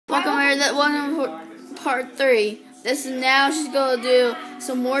Welcome here. That one part 3. This is now she's gonna do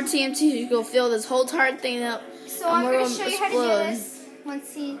some more TNT. She's gonna fill this whole entire thing up. So I'm gonna show you how to do this.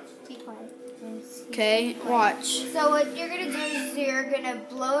 Once be quiet. Okay, watch. So what you're gonna do is you're gonna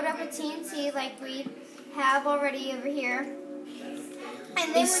blow it up with TNT like we have already over here.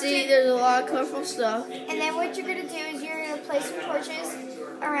 And then you see, there's a lot of colorful stuff. And then what you're gonna do is you're gonna place some torches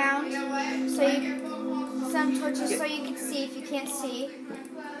around, so you can see if you can't see.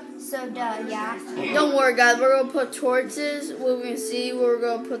 So yeah. Don't worry, guys. We're gonna put torches. We're gonna see where we're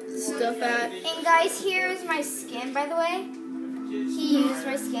gonna put the stuff at. And guys, here is my skin, by the way. He used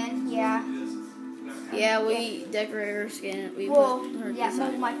my skin. Yeah. Yeah, we decorate our skin. Well,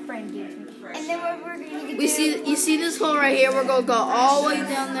 my friend gave me. And then what we're gonna do? You see this hole right here? We're gonna go all the way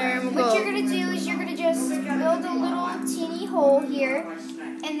down there, and what you're gonna do is you're gonna just build a little teeny hole here,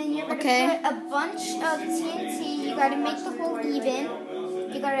 and then you're gonna put a bunch of TNT. You gotta make the hole even.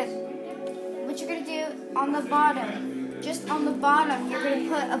 What you're gonna do on the bottom, just on the bottom, you're gonna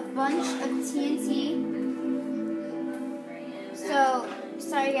put a bunch of TNT. So,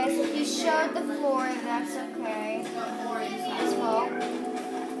 sorry guys, if you showed the floor, that's okay as well.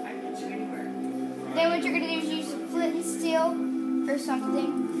 Then what you're gonna do is use flint and steel or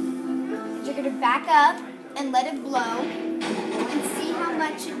something. You're gonna back up and let it blow and see how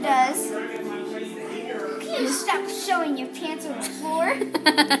much it does. Can you stop showing your pants on the floor?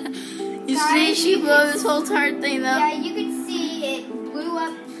 You see, she blew this whole entire thing up. Yeah, you can see it blew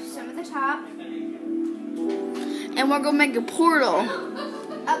up some of the top. And we're gonna make a portal.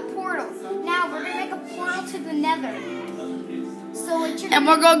 A portal. Now we're gonna make a portal to the Nether. So what you're and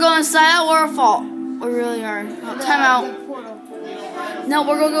we're gonna go inside a waterfall. We really are. Oh, time out. The portal. No,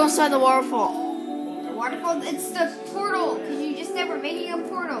 we're gonna go inside the waterfall. The waterfall? It's the portal. Because you just said we're making a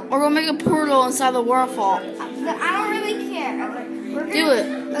portal. We're gonna make a portal inside the waterfall. I don't really care. Okay, do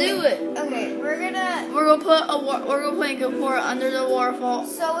it. Okay, we're gonna make a portal under the waterfall.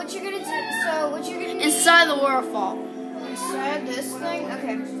 So what you're gonna do? Inside the waterfall. Inside this thing.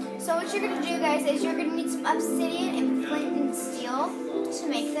 Okay. So what you're gonna do, guys, is you're gonna need some obsidian and flint and steel to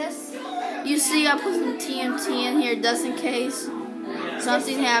make this. You see, I put some TNT in here just in case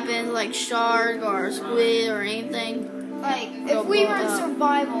something happens, like shark or squid or anything. Like if we were in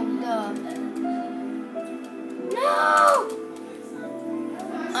survival, duh. No.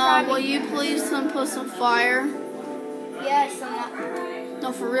 Will you please put some fire? Yes, I'm not.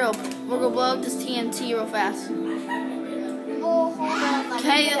 No, for real. We're gonna blow up this TNT real fast. Well, hold on.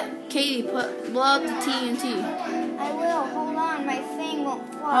 Katie, blow up the TNT. I will. Hold on. My thing won't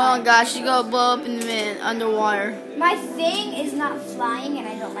fly. Oh gosh, you gotta blow up in a minute underwater. My thing is not flying, and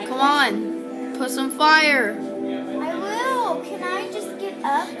I don't like it. Come on, put some fire. I will. Can I just get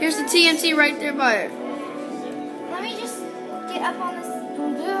up? Here's the TNT right there by it. Let me just get up on this.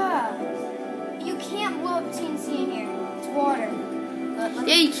 Ugh. You can't blow up TNT in here. It's water.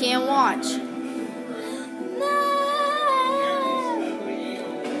 Yeah, you can. Watch. No.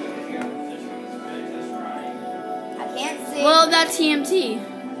 I can't see. Blow that TNT.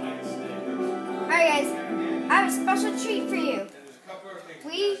 Alright guys, I have a special treat for you.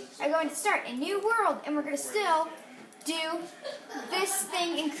 We are going to start a new world, and we're going to still do this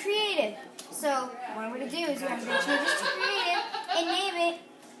thing in creative. So what I'm going to do is we're going to change this to creative and name it.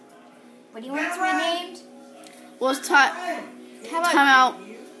 What do you want it to be named? Well, it's time out. What?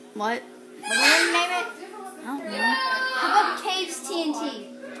 What do you want to name it? I don't know. How about Caves TNT?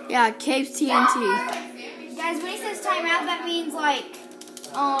 Yeah, Caves TNT. Guys, when he says time out, that means like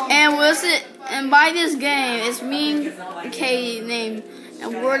And by this game, it's me and Katie named,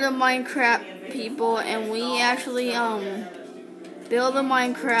 and we're the Minecraft people, and we actually build the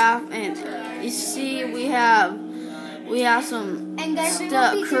Minecraft, and you see we have some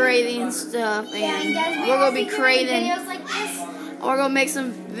stuff, creating stuff, and we're gonna be creating videos like this. We're gonna make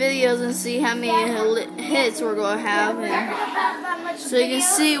some videos and see how many hits we're gonna have, and so you can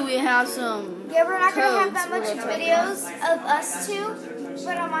see we have some. Yeah, we're not gonna have that much videos of us two,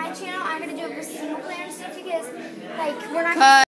 but on my channel I'm gonna do it for single player stuff because like we're not.